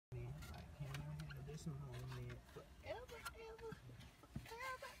this moment forever, ever,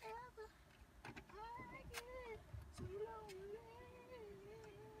 forever, ever. I get so lonely.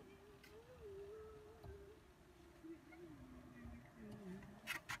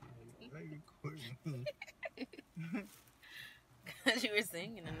 Why are you recording me? Because you were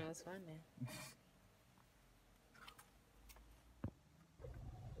singing and it was funny.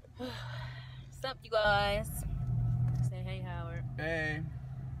 What's up, you guys? Say hey, Howard. Hey.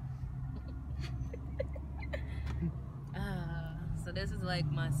 So this is like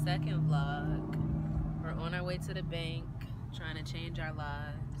my second vlog. We're on our way to the bank, trying to change our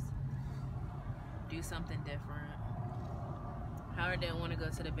lives, do something different. Howard didn't want to go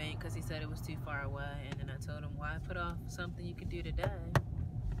to the bank because he said it was too far away, and then I told him, why put off something you could do today?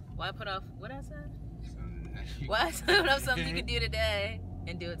 Why put off, what I said? Why put off something you could do today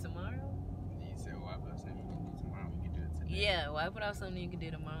and do it tomorrow? You said, why put off something you can do tomorrow? We can do it today. Yeah, why put off something you can do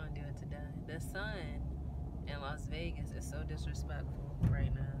tomorrow and do it today? The sun in Las Vegas is so disrespectful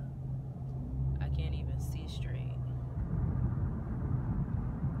right now. I can't even see straight.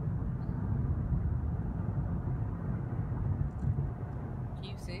 Can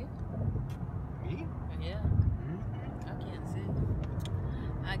you see? Me? Yeah. I can't see.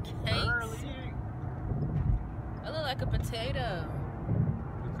 I can't see. Early. I look like a potato.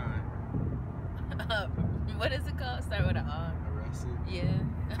 What kind? What is it called? Start with an R. Arrested? Yeah.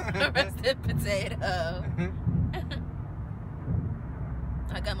 Arrested potato.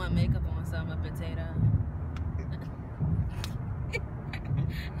 I got my makeup on, so I'm a potato.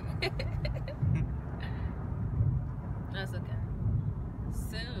 That's okay.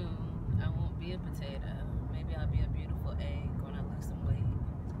 Soon, I won't be a potato. Maybe I'll be a beautiful egg when I lose some weight.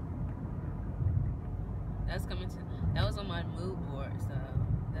 That's coming to. That was on my mood board, so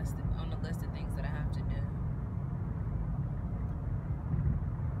that's on the list of things that I have to do.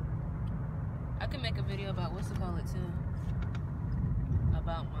 I can make a video about what's it called it too.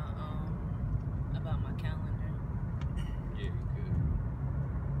 About my calendar. Yeah, you could.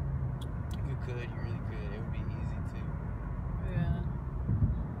 You could, you really could. It would be easy too. Yeah.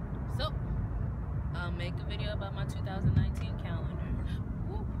 So, I'll make a video about my 2019 calendar.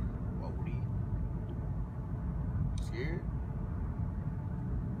 Woo. Whoa, scared?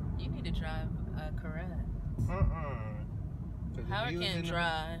 You need to drive correct. Howard can't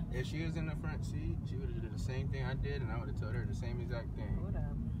drive. If she was in the front seat, she would have did the same thing I did, and I would have told her the same exact thing.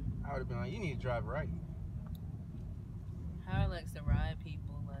 Whatever. I would have been like, you need to drive right. Howard likes to ride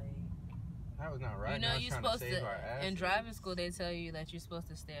people like. That was not right. You know, you're supposed to. In driving driving school, they tell you that you're supposed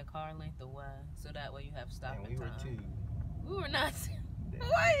to stay a car length away, so that way you have stopping And we were time. too. We were not.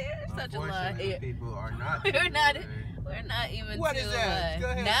 Why? You're such a lie. Unfortunately, people are not. We're not. We're not even. What too is that? Go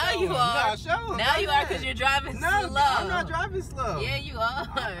ahead, now show you them. are. No, show them. Now Go you are ahead. because you're driving No, slow. I'm not driving slow. Yeah, you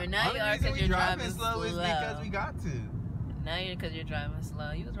are. Now you are because you're driving slow. Is because we got to. Now you're because you're driving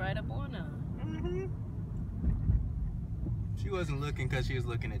slow. You was right up on her. She wasn't looking because she was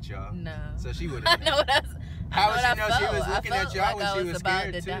looking at y'all. No. So she would I have. know what I. How would she I know felt. she was looking at y'all when she was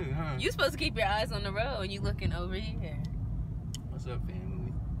scared too, huh? You supposed to keep your eyes on the road and you looking over here. What's up,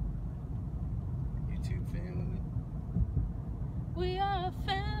 family? YouTube family. We are a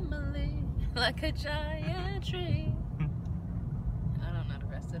family, like a giant tree. I don't know the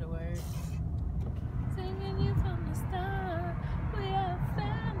rest of the words. Singing you from the start. We are a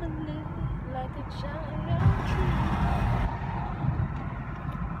family, like a giant tree.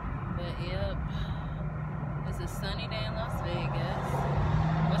 But yep, it's a sunny day in Las Vegas.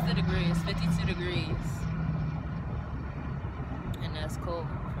 What's the degrees? 52 degrees. And that's cold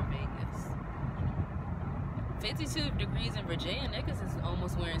for Vegas. 52 degrees in Virginia, niggas is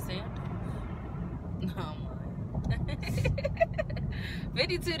almost wearing sandals. No, I'm lying.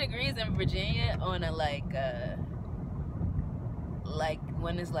 52 degrees in Virginia on a like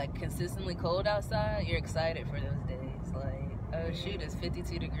when it's like consistently cold outside, you're excited for those days. Like, oh shoot, it's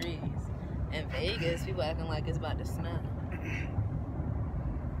 52 degrees. In Vegas, people acting like it's about to snow. It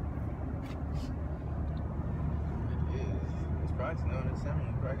is. It's probably snowing in summer.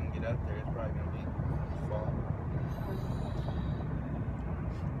 You're probably gonna get out there. It's probably gonna be fall.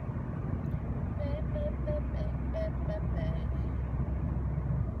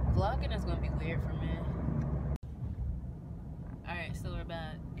 Vlogging is gonna be weird for me. Alright, so we're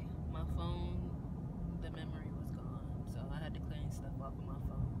back. My phone, the memory was gone, so I had to clean stuff off of my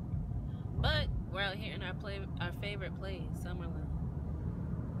phone. But we're out here in our favorite place, Summerlin.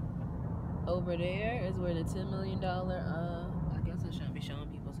 Over there is where the $10 million, I guess I shouldn't be showing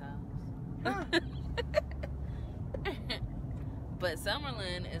people's house. But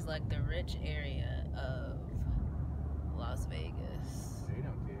Summerlin is like the rich area of Las Vegas. They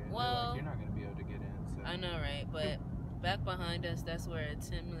don't care. Well, like, you're not gonna be able to get in. I know, right? But back behind us, that's where a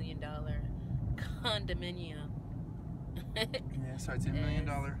 $10 million condominium. Yeah, it's our $10 million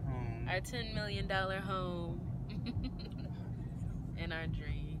home. Our $10 million home. In our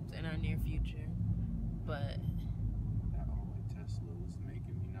dreams, in our near future. But that old Tesla was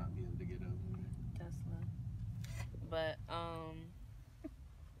making me not be able to get over there. Tesla. But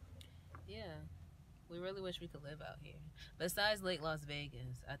yeah, we really wish we could live out here. Besides Lake Las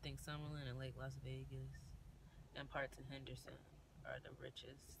Vegas, I think Summerlin and Lake Las Vegas and parts of Henderson are the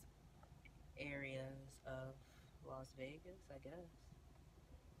richest areas of Las Vegas, I guess,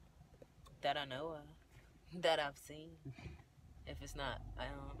 that I know of, that I've seen. If it's not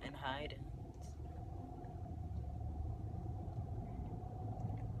in hiding.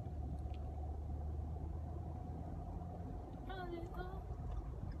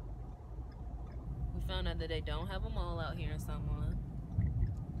 We found out that they don't have a mall out here in Summerlin.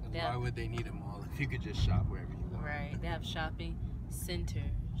 Why would they need a mall if you could just shop wherever you want? Right. They have shopping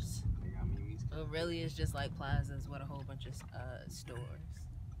centers. They got Mimi's. It really is just like plazas with a whole bunch of stores.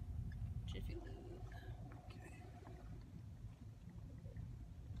 Jiffy Lube.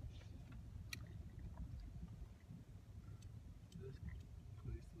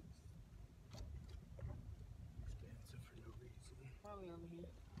 Why are we over here?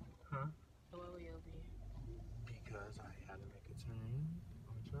 Huh? So why are we over here? Because I had to make a turn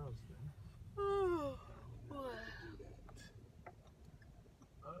on Charleston. Oh, what?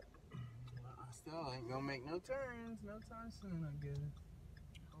 I still ain't gonna make no turns no time soon, I guess.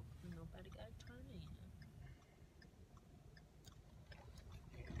 Hopefully nobody got a turn in.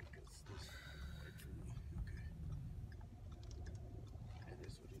 Yeah, because this worked for me. Okay. That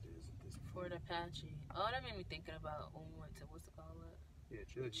is what it is at this point. Fort Apache. Oh, that made me thinking about when we went to, what's it called? Yeah,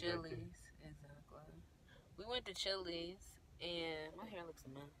 Chili's. Chili's. Exactly. We went to Chili's, and my hair looks a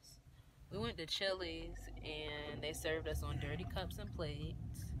mess. We went to Chili's, and they served us on dirty cups and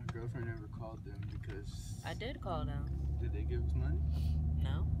plates. My girlfriend never called them because... I did call them. Did they give us money?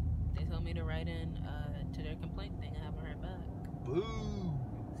 No. They told me to write in to their complaint thing. I haven't heard back. Boo!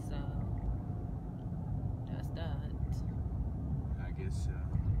 So, that's that. I guess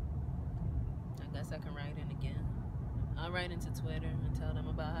I guess I can write in again. I'll write into Twitter and tell them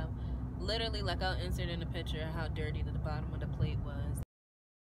about how, literally, like I'll insert in a picture how dirty the bottom of the plate was.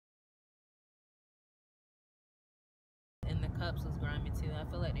 And the cups was grimy too. I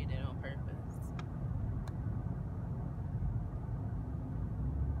feel like they did it on purpose.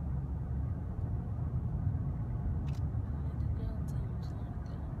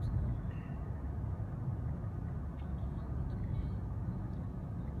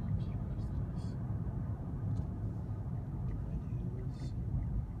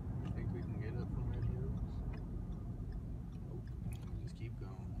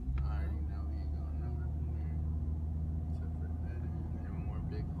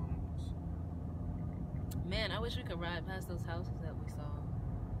 Man, I wish we could ride past those houses that we saw.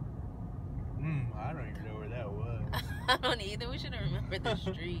 I don't even know where that was. I don't either. We should have remembered the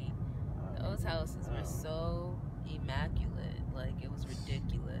street. Those houses were so immaculate. Like, it was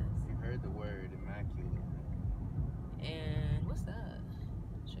ridiculous. You heard the word immaculate. And what's that?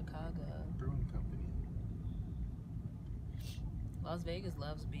 Chicago. Brewing company. Las Vegas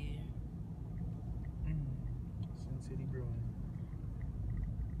loves beer. Sin City Brewing.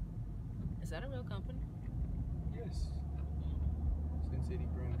 Is that a real company? Yes. Sin City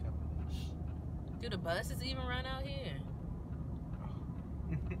Brewing Company. Do the buses even run out here?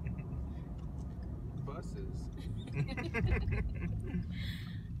 Buses. Silly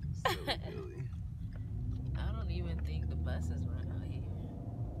Billy. I don't even think the buses run out here.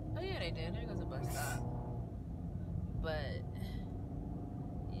 Oh yeah, they did. There goes a bus stop. But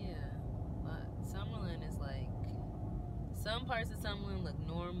yeah, Summerlin is like, some parts of Summerlin look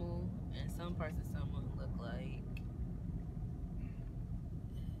normal, and some parts of Summerlin look like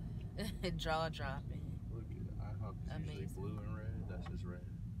jaw-dropping. Look at it. IHOP is usually blue and red. That's just red.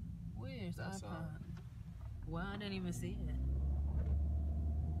 Where's That's iPod? Well, I didn't even see it.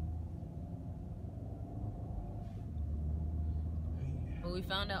 But we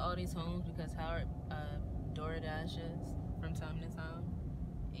found out all these homes because Howard DoorDashes from time to time.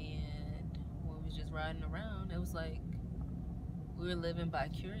 And when we was just riding around, it was like we were living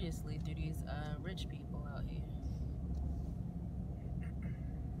vicariously through these rich people out here.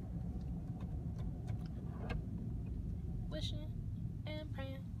 Wishing and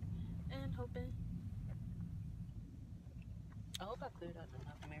praying and hoping. I hope I cleared out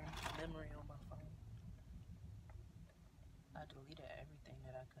enough memory on my phone. I deleted everything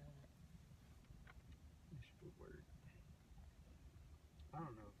that I could. It should work. I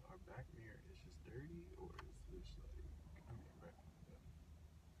don't know if our back mirror is just dirty or Just like, okay, right.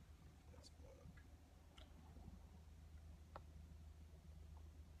 That's bug.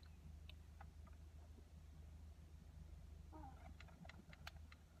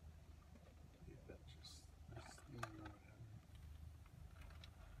 Yeah, that's just this thing or whatever.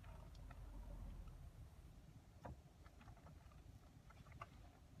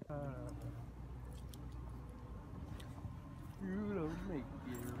 You don't make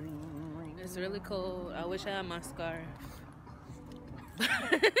it ring. It's really cold. I wish I had my scarf.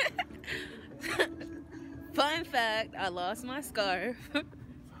 Fun fact, I lost my scarf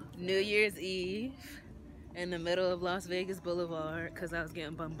New Year's Eve in the middle of Las Vegas Boulevard because I was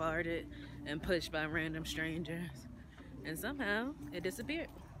getting bombarded and pushed by random strangers. And somehow it disappeared.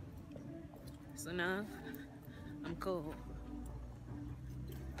 So now I'm cold.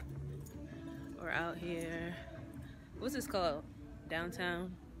 We're out here. What's this called?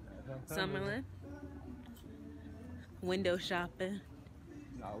 Downtown Summerlin? Window shopping.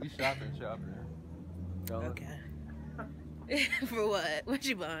 No, we shopping. Okay. For what? What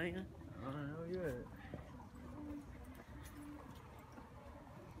you buying? I don't know yet.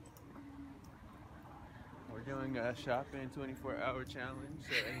 We're doing a shopping 24-hour challenge.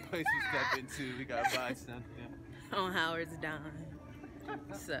 So any place we step into, we gotta buy something. On Howard's dime.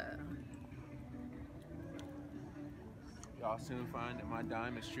 So. Y'all soon find that my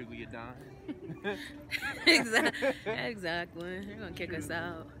dime is truly a dime. Exactly. They're gonna kick us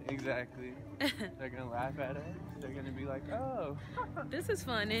out. Exactly. They're gonna laugh at us. They're gonna be like, oh, This is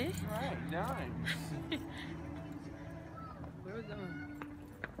funny. right, dimes. Where we going?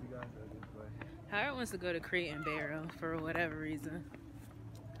 You gotta go this way. Howard wants to go to Crate and Barrel for whatever reason.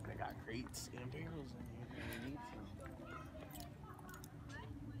 They got crates and barrels in here. We need some.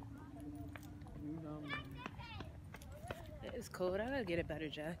 You know me. It's cold. I gotta get a better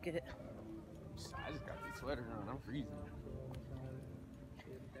jacket. I just got the sweater on. I'm freezing.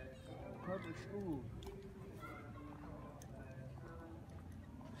 Public school.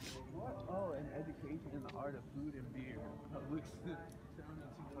 What? Oh, and education in the art of food and beer. Public school.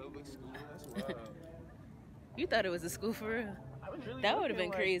 Public school. That's wild. You thought it was a school for real? I was really That would have been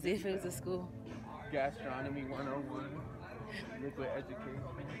looking like crazy if it was a school. Gastronomy 101. Liquid education.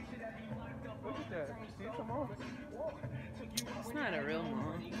 Look at that. See it? Come on. It's not a real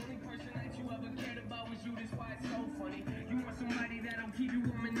mom.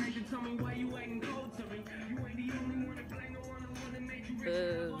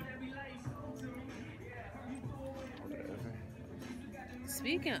 Boo.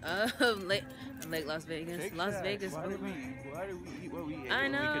 Speaking of Lake Las Vegas, Shake Las Shack. Vegas. Why did we eat what we ate? I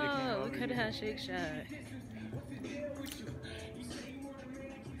when know. We We could have had Shake Shack.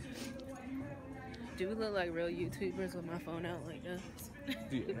 Do we look like real YouTubers with my phone out like this?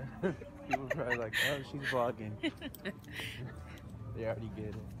 Yeah. People probably like, oh, she's vlogging. They already get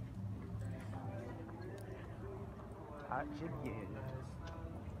it. Hot chicken.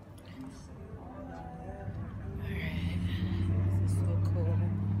 This is so cool.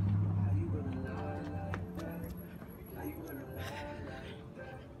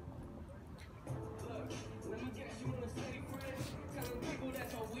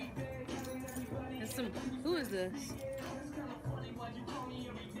 Who is this? I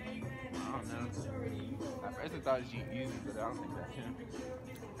don't know. At first I thought it was Easy, but I don't think that's him.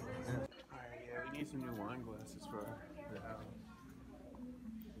 Alright, yeah, we need some new wine glasses for the house.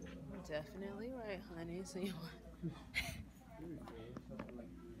 Definitely right, honey. So you want...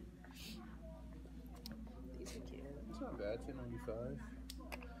 These are cute. It's not bad, $10.95.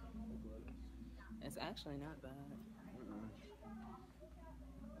 It's actually not bad.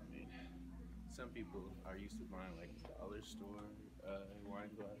 I mean, some people are used to buying like dollar store wine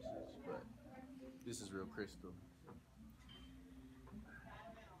glasses, but this is real crystal.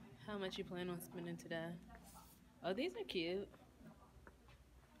 How much you plan on spending today? Oh, these are cute.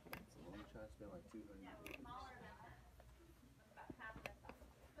 So I'm trying to spend like $200.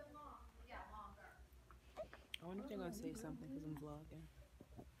 I wonder if they're gonna say something because I'm vlogging.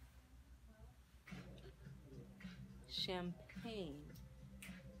 Champagne.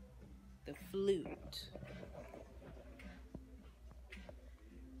 The flute.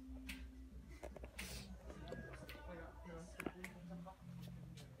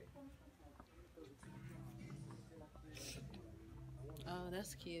 Oh,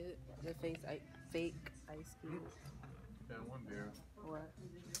 that's cute. The fake ice cubes. Found one barrel. What?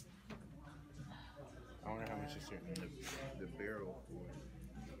 I wonder how much is here. The barrel for.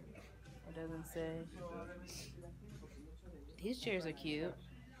 It doesn't say. These chairs are cute.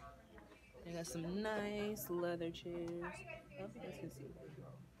 They got some nice leather chairs. Oh, let's see.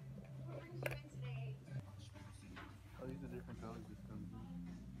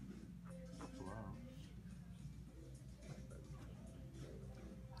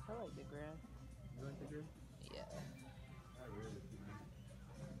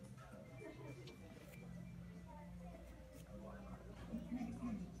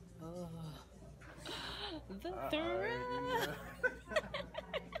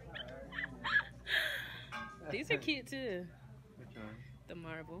 These are cute too. Which one? The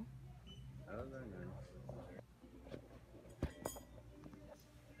marble. Those are nice.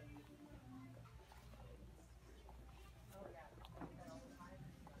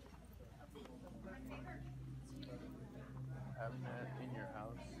 Having that in your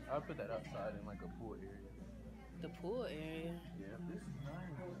house, I would put that outside in like a pool area. The pool area. Yeah, this is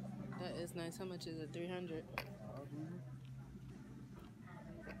nice. That is nice. How much is it? 300.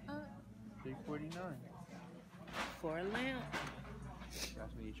 $349. For a lamp.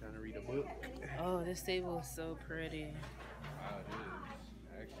 That's when you're trying to read a book. Oh, this table is so pretty. Wow, it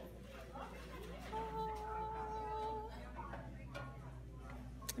is.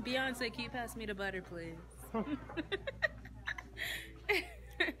 Actually. Beyonce, can you pass me the butter, please?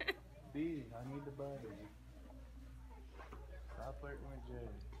 Big, I need the butter. Stop flirting with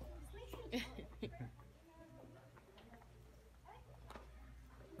Jay.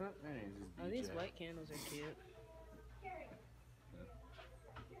 Oh, these white candles are cute.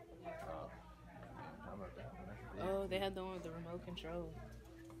 How about that one? Oh, they had the one with the remote control.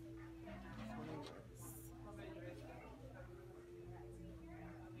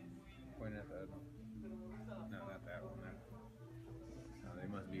 Point at that one. No, not that one. No, they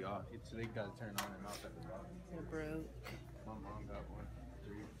must be off. So they got to turn on and off at the bottom. They're broke. My mom got one.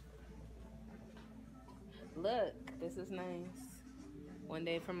 3. Look, this is nice. One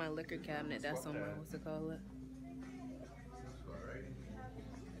day for my liquor cabinet, that's what I'm supposed to call it.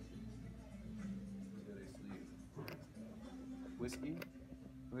 Whiskey?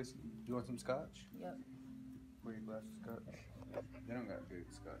 Whiskey. You want some scotch? Yep. Pour your glass of scotch. They don't got good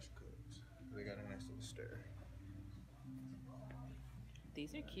scotch cups. They got it next to the stair.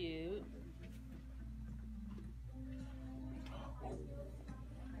 These are cute. Oh, well,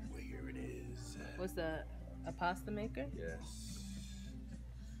 here it is. What's that? A pasta maker? Yes.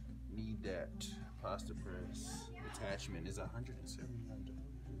 Need that pasta press. Attachment is $179.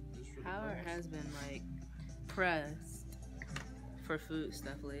 Howard has been like pressed for food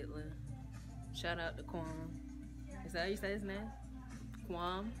stuff lately. Shout out to Kwam. Is that how you say his name?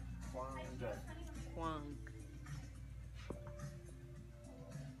 Kwam? Kwam.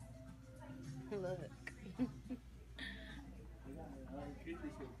 Look.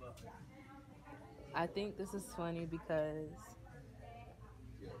 I think this is funny because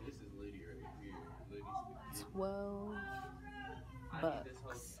Yeah, this is Liddy right here. Liddy's 12 I bucks. need this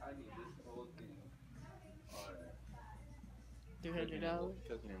whole thing. $300.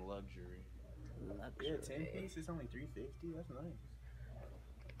 Cooking in luxury. Luxury. Yeah, 10 piece is only $350. That's nice.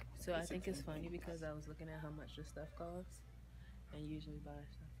 So I think it's funny because I was looking at how much this stuff costs and usually buy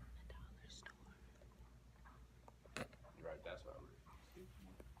stuff from the dollar store. You're right, that's why we're.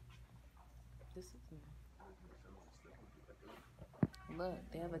 This is nice.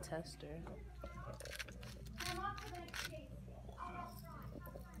 Look, they have a tester.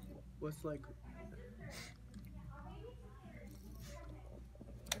 What's like?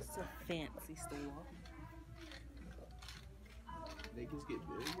 It's a fancy store. They just get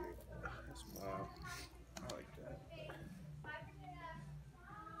bigger. That's wild. I like that.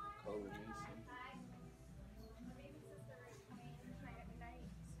 Color Mason.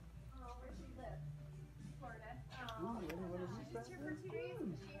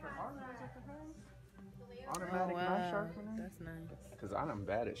 Automatic knife sharpener? That's nice. Because I'm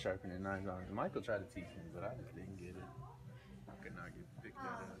bad at sharpening knives. Michael tried to teach me, but I just didn't get it. I could not pick that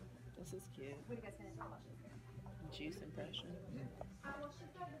up. This is cute. Juice impression.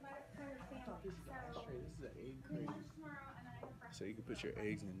 This is an egg crate. So you can put your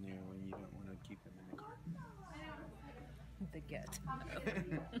eggs in there when you don't want to keep them in the carton. The ghetto.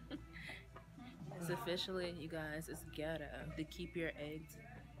 It's officially, you guys, it's ghetto to keep your eggs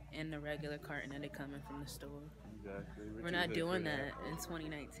in the regular carton and they coming from the store. Exactly. We're not doing that in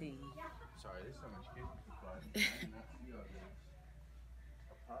 2019. Sorry, there's so much kid supplies.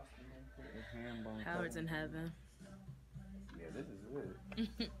 Howard's in heaven. Yeah, this is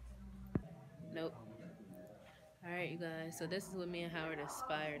it. Nope. Alright, you guys, so this is what me and Howard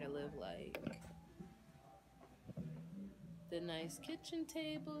aspire to live like. The nice kitchen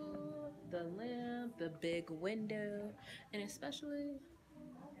table, the lamp, the big window, and especially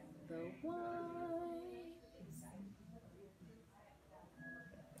the wines.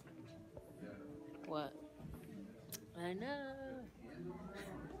 What? I know.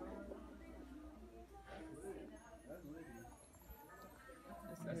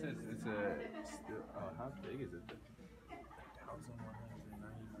 That says it's still, how big is it?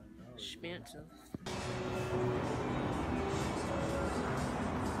 $1,199. Expensive.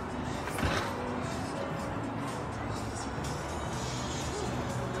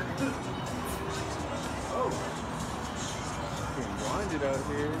 shit out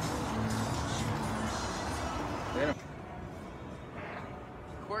here. They don't.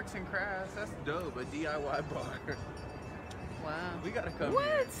 Corks and Crafts, that's dope. A DIY bar. Wow. We gotta come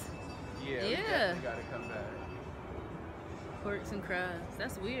What? here. Yeah, we definitely gotta come back. Corks and Crafts.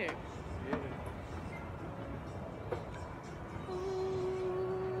 That's weird. Yeah.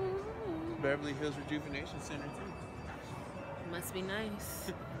 Beverly Hills Rejuvenation Center too. Must be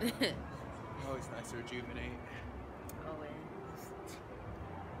nice. Always nice to rejuvenate. Always.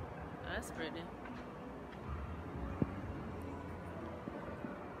 That's pretty.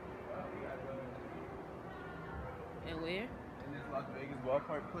 And where? In this Las Vegas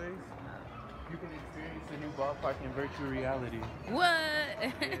ballpark place, you can experience a new ballpark in virtual reality. What?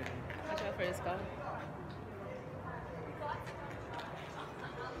 Yeah. Watch out for this car.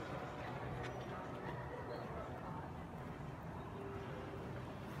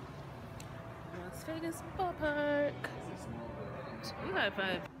 Las Vegas ballpark. You high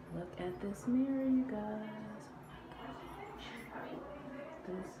five. Look at this mirror, you guys.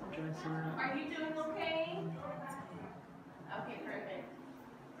 This dressing up. Are you doing okay? Okay, perfect.